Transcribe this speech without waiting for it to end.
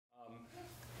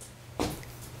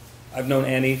I've known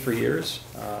Annie for years,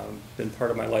 been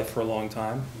part of my life for a long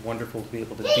time. Wonderful to be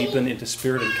able to deepen into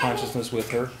spirit and consciousness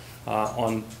with her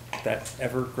on that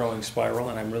ever-growing spiral,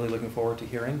 and I'm really looking forward to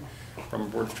hearing from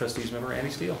Board of Trustees member Annie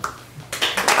Steele.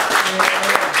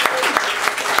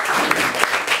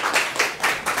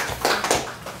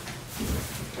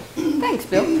 Thanks,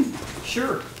 Bill.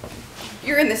 Sure.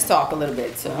 You're in this talk a little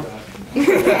bit, so.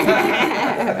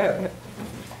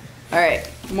 All right.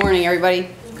 Good morning, everybody.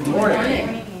 Good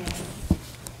morning.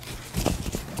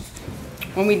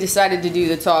 When we decided to do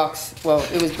the talks, well,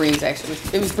 it was Breen's actually.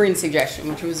 It was Breen's suggestion,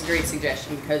 which was a great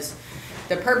suggestion because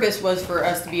the purpose was for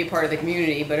us to be a part of the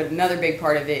community, but another big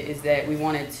part of it is that we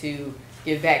wanted to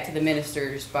give back to the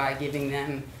ministers by giving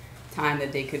them time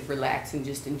that they could relax and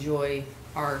just enjoy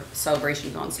our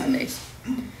celebrations on Sundays.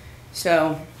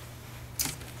 So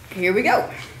here we go.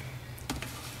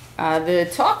 The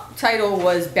talk title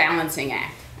was Balancing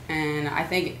Act, and I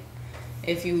think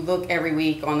if you look every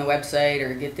week on the website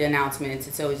or get the announcements,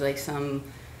 it's always like some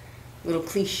little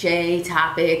cliche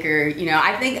topic, or, you know,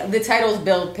 I think the titles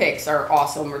Bill picks are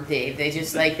awesome, or Dave. They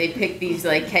just like, they pick these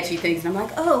like catchy things, and I'm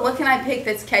like, oh, what can I pick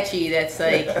that's catchy, that's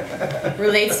like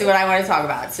relates to what I want to talk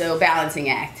about? So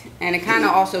Balancing Act. And it kind of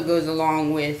also goes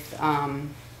along with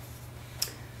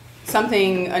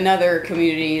something another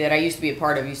community that I used to be a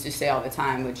part of used to say all the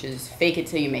time, which is fake it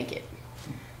till you make it.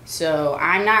 So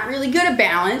I'm not really good at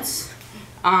balance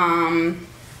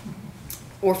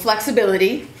or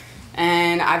flexibility,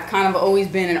 and I've kind of always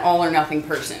been an all or nothing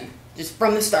person, just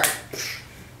from the start.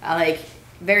 I like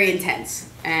very intense,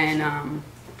 and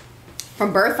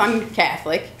from birth I'm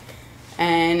Catholic,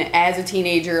 and as a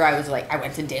teenager I was like, I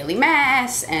went to daily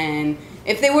mass, and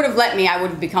if they would have let me I would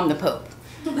have become the Pope.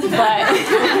 But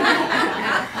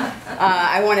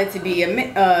I wanted to be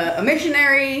a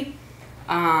missionary,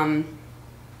 and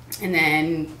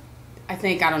then I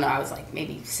think, I don't know, I was like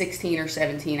maybe 16 or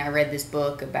 17, I read this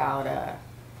book about,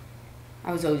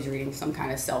 I was always reading some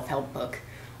kind of self-help book,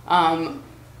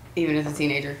 even as a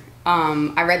teenager.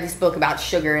 I read this book about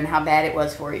sugar and how bad it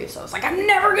was for you, so I was like, I'm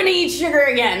never going to eat sugar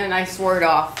again, and I swore it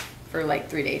off for like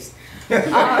 3 days.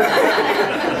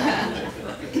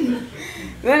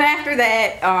 Then after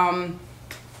that,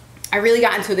 I really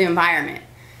got into the environment,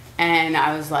 and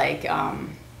I was like, I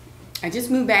just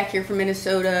moved back here from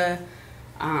Minnesota.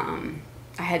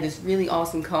 I had this really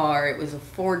awesome car. It was a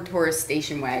Ford Taurus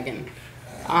station wagon.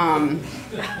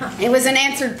 It was an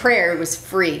answered prayer. It was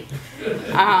free.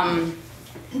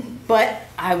 But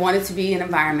I wanted to be an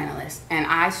environmentalist, and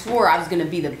I swore I was going to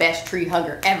be the best tree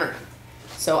hugger ever.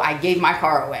 So I gave my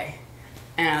car away,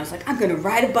 and I was like, I'm going to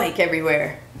ride a bike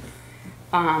everywhere.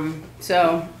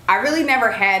 So I really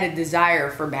never had a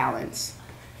desire for balance.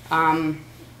 I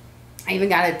even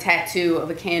got a tattoo of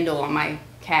a candle on my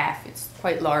calf. It's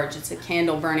quite large. It's a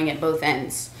candle burning at both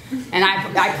ends. And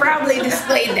I proudly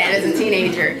displayed that as a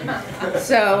teenager.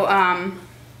 So, and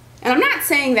I'm not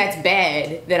saying that's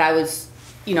bad, that I was,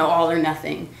 you know, all or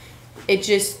nothing. It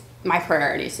just, my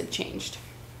priorities have changed.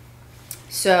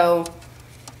 So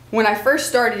when I first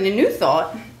started a New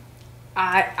Thought,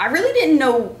 I really didn't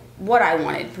know what I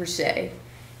wanted per se.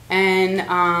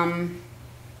 And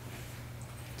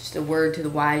just a word to the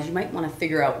wise, you might want to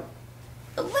figure out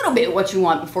a little bit what you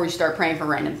want before you start praying for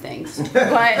random things.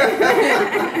 But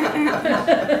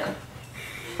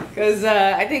because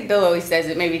I think Bill always says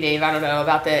it, maybe Dave, I don't know,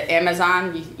 about the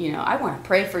Amazon, you know, I want to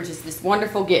pray for just this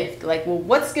wonderful gift. Like, well,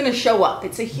 what's going to show up?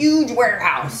 It's a huge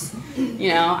warehouse. You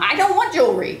know, I don't want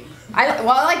jewelry. I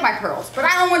like my pearls, but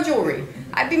I don't want jewelry.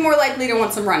 I'd be more likely to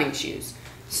want some running shoes.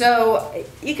 So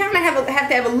you kind of have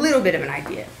to have a little bit of an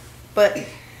idea. But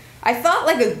I thought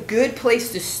like a good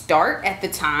place to start at the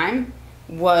time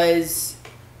was,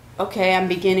 okay, I'm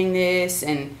beginning this,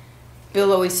 and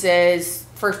Bill always says,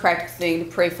 first practical thing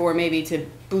to pray for, maybe to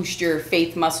boost your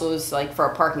faith muscles, like for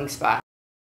a parking spot.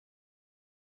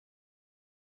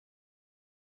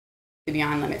 The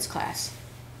Beyond Limits class.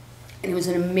 And it was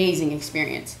an amazing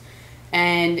experience.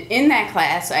 And in that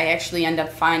class, I actually ended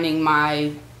up finding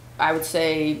my, I would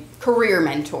say, career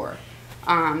mentor.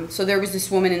 So there was this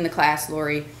woman in the class,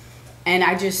 Lori, and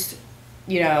I just,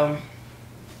 you know,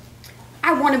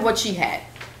 I wanted what she had.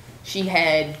 She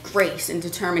had grace and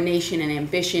determination and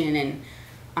ambition, and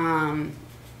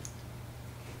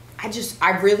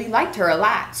I really liked her a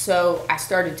lot. So I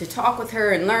started to talk with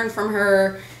her and learn from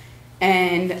her,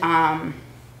 and I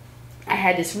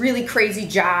had this really crazy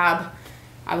job.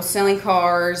 I was selling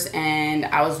cars, and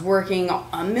I was working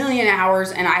a million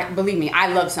hours, and believe me, I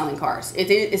love selling cars.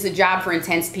 It's a job for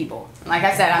intense people. Like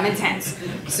I said, I'm intense.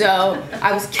 So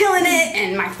I was killing it,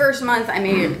 and my first month I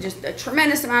made just a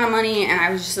tremendous amount of money, and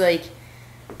I was just like,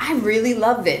 I really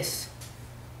love this.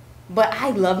 but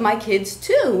I love my kids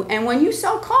too. And when you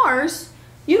sell cars,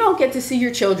 you don't get to see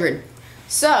your children.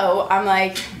 So I'm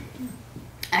like,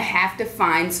 I have to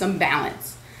find some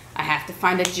balance. I have to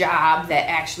find a job that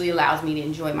actually allows me to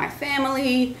enjoy my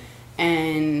family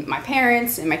and my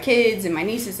parents and my kids and my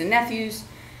nieces and nephews.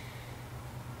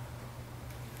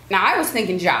 Now, I was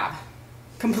thinking job,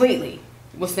 completely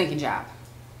was thinking job.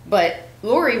 But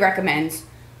Lori recommends,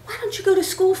 why don't you go to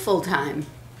school full time?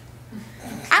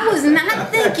 I was not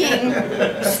thinking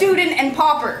student and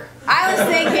pauper. I was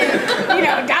thinking, you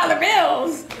know, dollar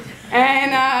bills.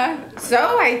 And so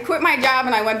I quit my job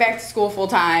and I went back to school full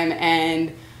time,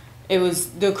 and it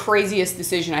was the craziest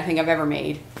decision I think I've ever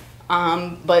made.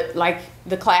 But like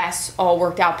the class all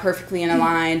worked out perfectly and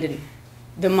aligned, and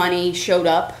the money showed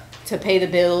up to pay the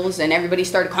bills, and everybody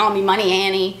started calling me Money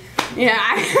Annie. You know,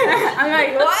 I'm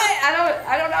like, what?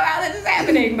 I don't know how this is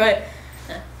happening, but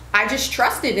I just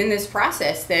trusted in this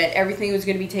process that everything was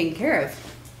going to be taken care of.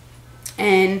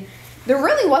 And there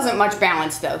really wasn't much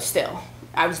balance though, still.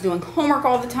 I was doing homework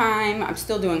all the time. I'm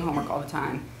still doing homework all the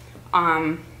time.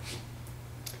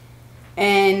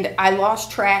 And I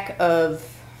lost track of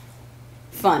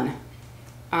fun.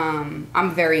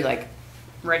 I'm very like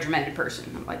regimented person.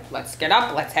 I'm like, let's get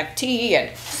up, let's have tea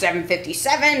at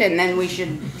 7:57, and then we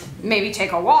should maybe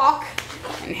take a walk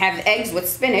and have eggs with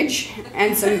spinach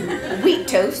and some wheat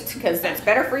toast, because that's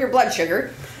better for your blood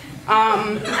sugar.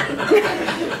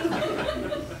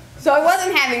 So I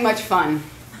wasn't having much fun.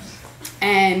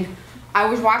 And I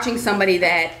was watching somebody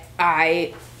that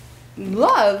I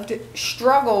loved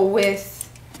struggle with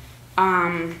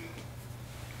trying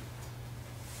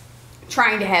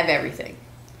to have everything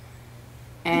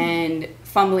and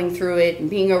fumbling through it and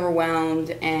being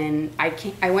overwhelmed. And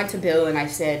I went to Bill and I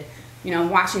said, you know, I'm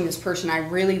watching this person I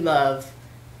really love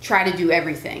try to do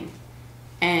everything,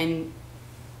 and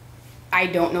I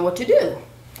don't know what to do.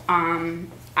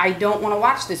 I don't want to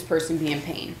watch this person be in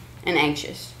pain and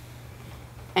anxious.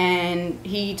 And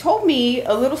he told me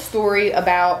a little story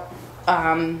about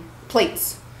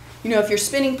plates. You know, if you're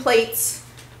spinning plates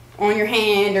on your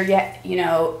hand, or you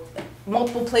know,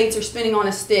 multiple plates are spinning on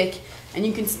a stick, and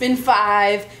you can spin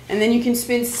 5, and then you can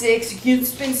spin 6, you can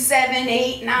spin 7,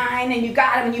 8, 9, and you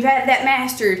got them, and you've had that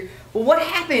mastered. Well, what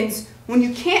happens when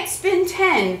you can't spin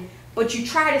 10, but you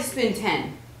try to spin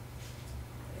 10?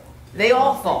 They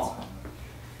all fall.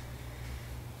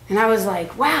 And I was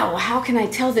like, wow, how can I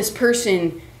tell this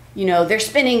person, you know, they're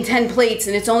spinning 10 plates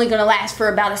and it's only going to last for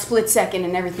about a split second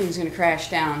and everything's going to crash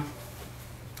down.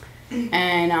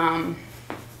 And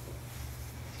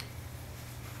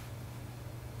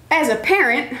as a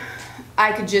parent,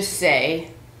 I could just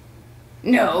say,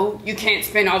 no, you can't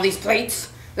spin all these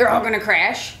plates. They're all going to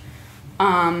crash.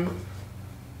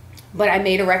 But I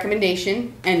made a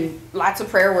recommendation and lots of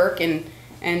prayer work, and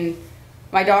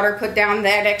my daughter put down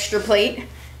that extra plate,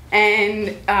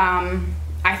 and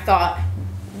I thought,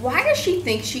 why does she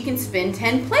think she can spin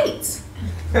 10 plates?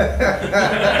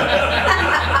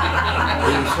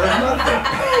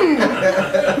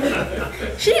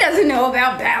 She doesn't know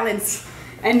about balance,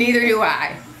 and neither do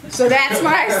I. So that's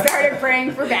when I started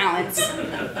praying for balance.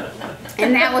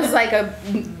 And that was like a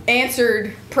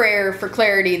answered prayer for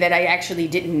clarity that I actually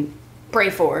didn't pray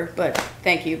for, but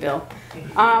thank you, Bill.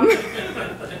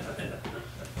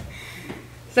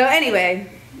 So anyway,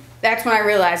 that's when I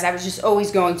realized I was just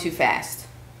always going too fast.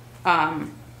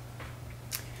 And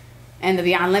the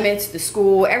Beyond Limits, the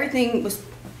school, everything was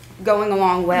going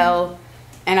along well.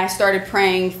 And I started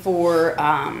praying for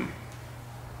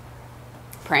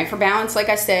balance, like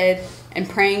I said, and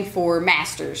praying for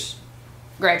master's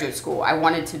graduate school. I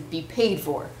wanted to be paid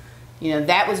for. You know,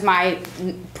 that was my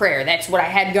prayer. That's what I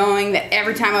had going, that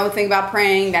every time I would think about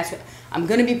praying, that's what, I'm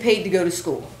going to be paid to go to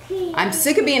school. I'm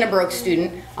sick of being a broke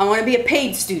student. I want to be a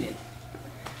paid student.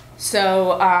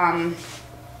 So I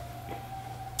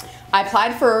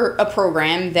applied for a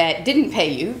program that didn't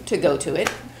pay you to go to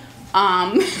it.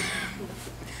 Kind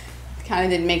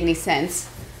of didn't make any sense.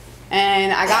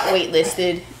 And I got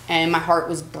waitlisted, and my heart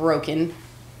was broken.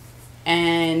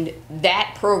 And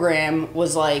that program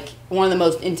was like one of the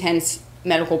most intense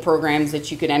medical programs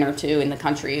that you could enter to in the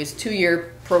country. It was a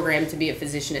 2-year program to be a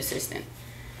physician assistant.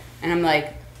 And I'm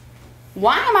like,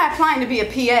 why am I applying to be a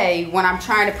PA when I'm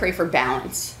trying to pray for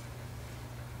balance?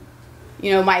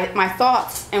 You know, my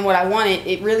thoughts and what I wanted,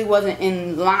 it really wasn't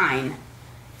in line.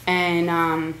 And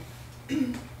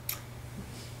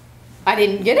I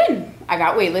didn't get in. I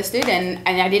got waitlisted, and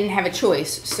I didn't have a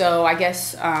choice. So I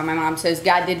guess my mom says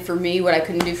God did for me what I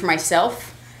couldn't do for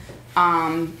myself.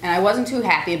 And I wasn't too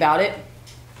happy about it.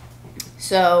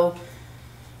 So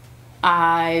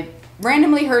I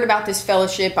randomly heard about this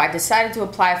fellowship. I decided to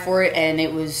apply for it, and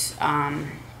it was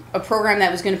a program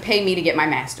that was going to pay me to get my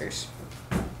master's.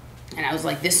 And I was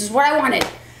like, this is what I wanted.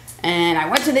 And I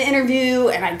went to the interview,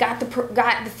 and I got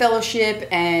the fellowship,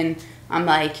 and I'm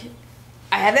like,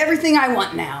 I have everything I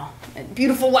want now. A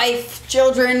beautiful wife,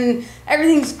 children,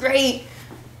 everything's great.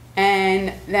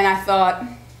 And then I thought,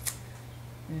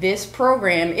 this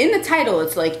program, in the title,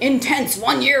 it's like intense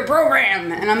 1-year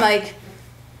program. And I'm like,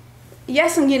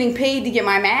 yes, I'm getting paid to get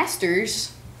my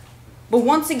master's, but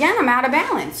once again, I'm out of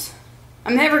balance.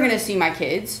 I'm never going to see my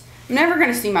kids. I'm never going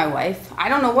to see my wife. I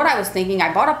don't know what I was thinking.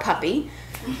 I bought a puppy.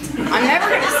 I'm never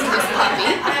going to see this puppy.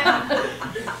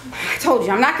 I told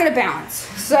you, I'm not going to balance.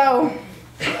 So,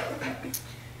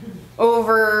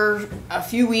 over a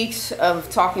few weeks of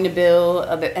talking to Bill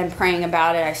and praying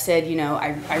about it, I said, you know,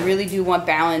 I really do want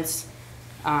balance.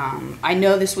 I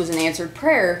know this was an answered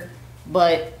prayer,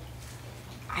 but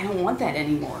I don't want that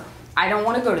anymore. I don't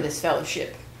want to go to this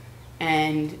fellowship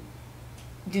and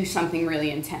do something really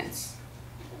intense.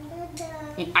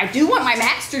 I do want my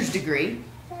master's degree,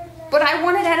 but I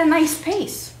want it at a nice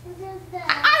pace.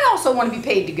 I also want to be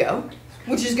paid to go,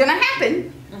 which is going to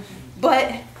happen,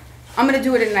 but I'm going to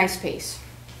do it at a nice pace.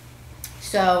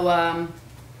 So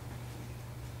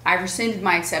I rescinded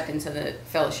my acceptance of the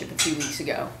fellowship a few weeks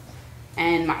ago,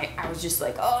 and I was just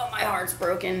like, oh, my heart's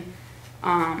broken.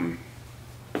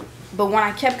 But when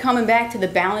I kept coming back to the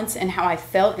balance and how I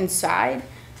felt inside,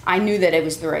 I knew that it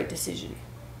was the right decision.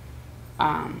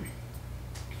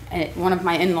 And one of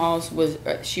my in-laws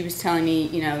she was telling me,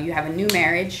 you know, you have a new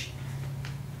marriage.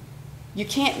 You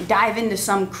can't dive into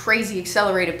some crazy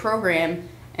accelerated program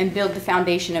and build the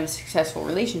foundation of a successful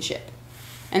relationship.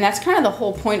 And that's kind of the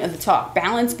whole point of the talk,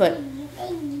 balance, but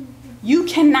you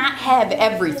cannot have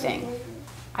everything.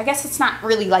 I guess it's not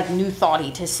really like new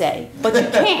thoughty to say, but you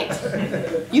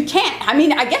can't. You can't. I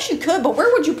mean, I guess you could, but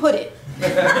where would you put it?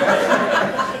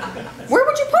 Where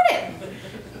would you put it?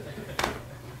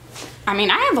 I mean,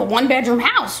 I have a 1-bedroom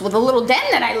house with a little den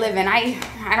that I live in.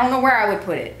 I don't know where I would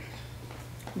put it.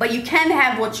 But you can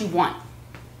have what you want.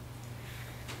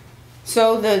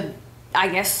 So I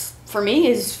guess for me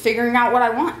is figuring out what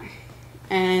I want.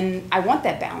 And I want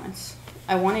that balance.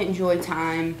 I want to enjoy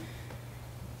time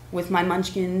with my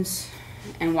munchkins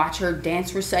and watch her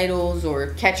dance recitals or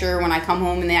catch her when I come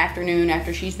home in the afternoon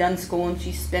after she's done school and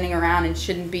she's spinning around and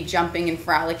shouldn't be jumping and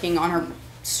frolicking on her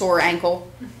sore ankle.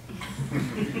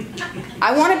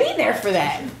 I want to be there for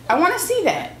that. I want to see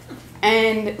that.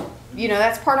 And, you know,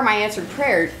 that's part of my answered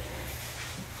prayer.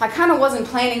 I kind of wasn't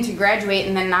planning to graduate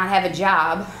and then not have a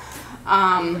job.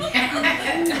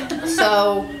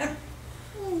 So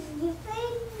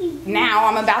now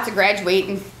I'm about to graduate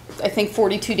in, I think,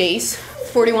 42 days,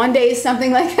 41 days,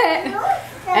 something like that.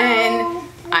 And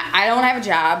I don't have a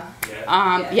job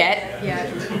yet.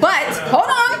 Yeah. But, hold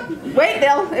on. Wait,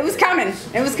 Bill. It was coming.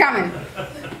 It was coming.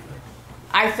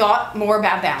 I thought more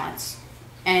about balance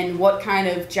and what kind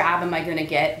of job am I going to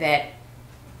get that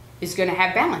is going to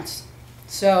have balance.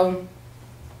 So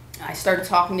I started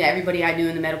talking to everybody I knew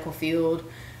in the medical field,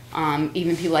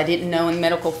 even people I didn't know in the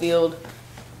medical field.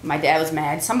 My dad was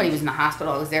mad. Somebody was in the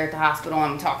hospital. I was there at the hospital.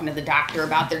 I'm talking to the doctor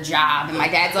about their job, and my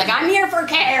dad's like, I'm here for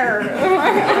care. I'm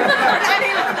not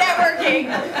here for networking.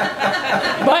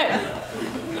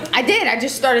 But I did. I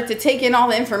just started to take in all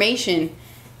the information,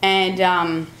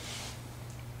 and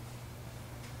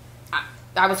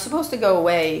I was supposed to go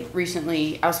away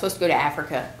recently. I was supposed to go to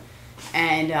Africa,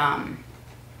 and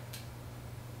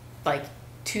like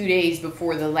 2 days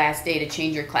before the last day to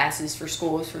change your classes for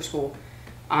school,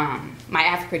 my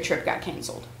Africa trip got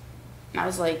canceled. And I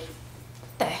was like,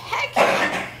 what the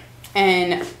heck?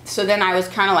 And so then I was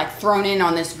kind of like thrown in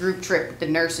on this group trip with the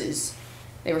nurses.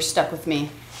 They were stuck with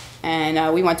me.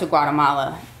 And we went to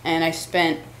Guatemala, and I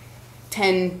spent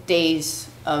 10 days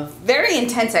of very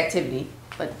intense activity.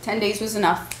 But 10 days was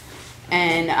enough.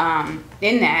 And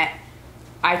in that,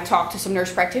 I talked to some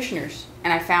nurse practitioners,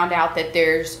 and I found out that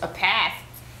there's a path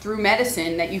through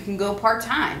medicine that you can go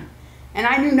part-time. And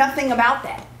I knew nothing about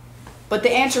that. But the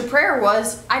answered prayer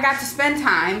was, I got to spend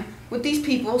time with these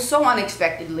people so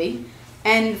unexpectedly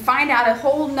and find out a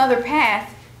whole nother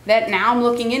path that now I'm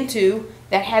looking into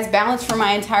that has balance for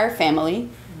my entire family.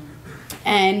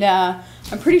 And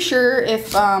I'm pretty sure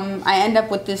if I end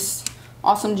up with this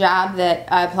awesome job that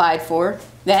I applied for,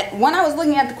 that when I was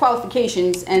looking at the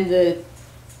qualifications and the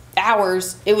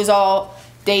hours, it was all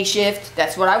day shift,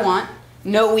 that's what I want.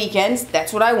 No weekends,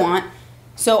 that's what I want.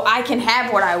 So I can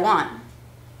have what I want.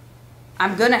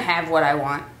 I'm gonna have what I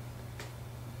want.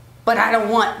 But I don't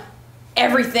want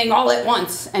everything all at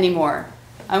once anymore.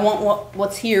 I want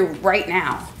what's here right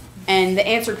now. And the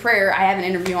answered prayer, I have an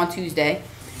interview on Tuesday.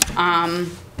 And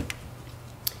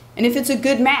if it's a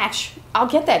good match, I'll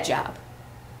get that job.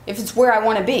 If it's where I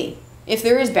want to be, if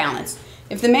there is balance.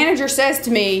 If the manager says to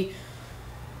me,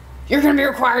 you're going to be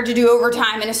required to do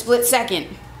overtime in a split second.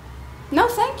 No,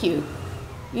 thank you.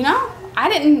 You know,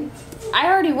 I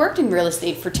already worked in real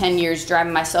estate for 10 years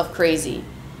driving myself crazy.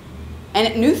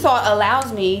 And New Thought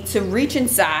allows me to reach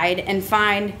inside and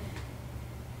find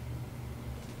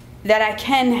that I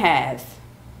can have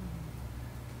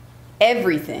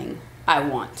everything I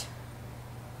want.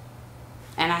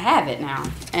 And I have it now.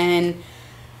 And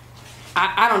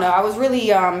I don't know, I was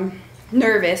really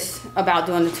nervous about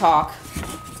doing the talk.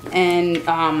 And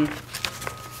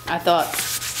I thought,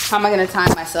 how am I going to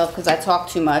time myself because I talk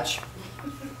too much?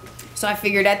 So I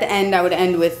figured at the end I would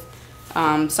end with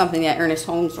something that Ernest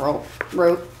Holmes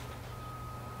wrote.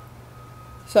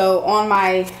 So on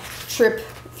my trip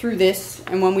through this,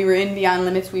 and when we were in Beyond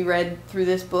Limits, we read through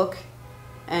this book.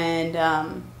 And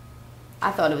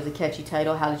I thought it was a catchy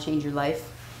title, How to Change Your Life.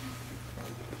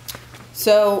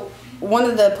 So one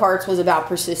of the parts was about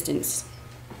persistence.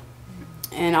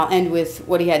 And I'll end with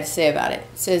what he had to say about it.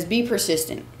 It says, be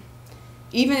persistent.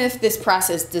 Even if this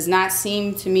process does not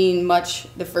seem to mean much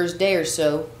the first day or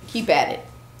so, keep at it.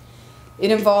 It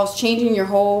involves changing your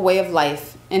whole way of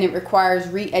life, and it requires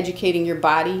re-educating your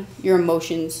body, your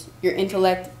emotions, your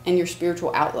intellect, and your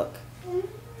spiritual outlook.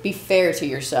 Be fair to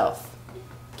yourself.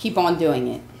 Keep on doing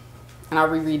it. And I'll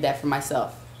reread that for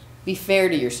myself. Be fair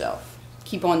to yourself.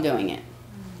 Keep on doing it.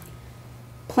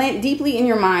 Plant deeply in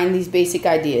your mind these basic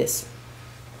ideas.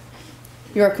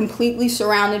 You are completely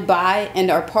surrounded by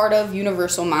and are part of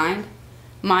universal mind.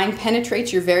 Mind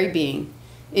penetrates your very being.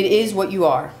 It is what you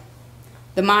are.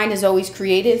 The mind is always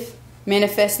creative,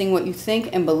 manifesting what you think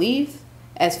and believe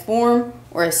as form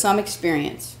or as some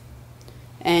experience.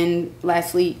 And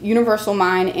lastly, universal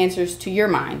mind answers to your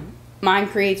mind. Mind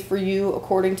creates for you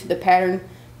according to the pattern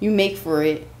you make for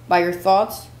it by your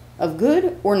thoughts of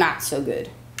good or not so good.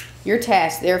 Your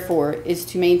task, therefore, is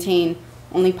to maintain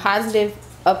only positive,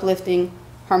 uplifting,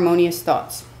 harmonious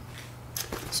thoughts.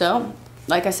 So,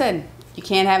 like I said, you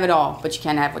can't have it all, but you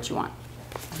can have what you want.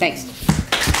 Thanks.